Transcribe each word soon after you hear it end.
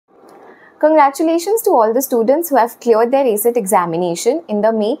Congratulations to all the students who have cleared their ACET examination in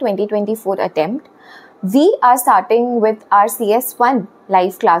the May 2024 attempt. We are starting with our CS1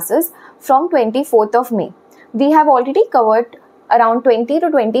 live classes from 24th of May. We have already covered around 20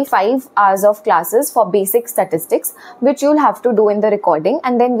 to 25 hours of classes for basic statistics, which you'll have to do in the recording,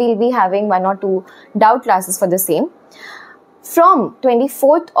 and then we'll be having 1 or 2 doubt classes for the same. From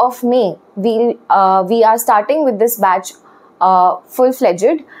 24th of May, we are starting with this batch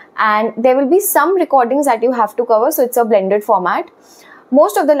full-fledged, and there will be some recordings that you have to cover, so it's a blended format.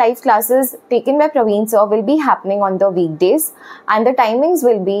 Most of the live classes taken by Praveen sir will be happening on the weekdays, and the timings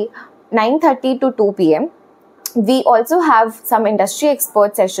will be 9:30 to 2 p.m. We also have some industry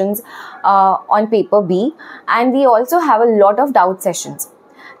expert sessions on paper B, and we also have a lot of doubt sessions.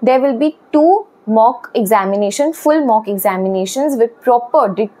 There will be 2 full mock examinations with proper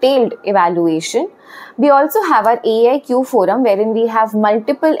detailed evaluation. We also have our AIQ forum, wherein we have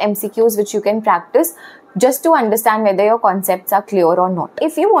multiple MCQs which you can practice just to understand whether your concepts are clear or not.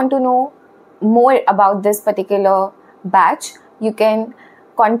 If you want to know more about this particular batch, you can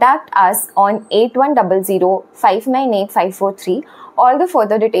contact us on 8100-598-543. All the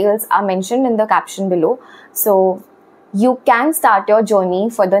further details are mentioned in the caption below. So you can start your journey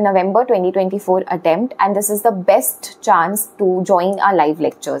for the November 2024 attempt, and this is the best chance to join our live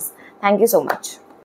lectures. Thank you so much.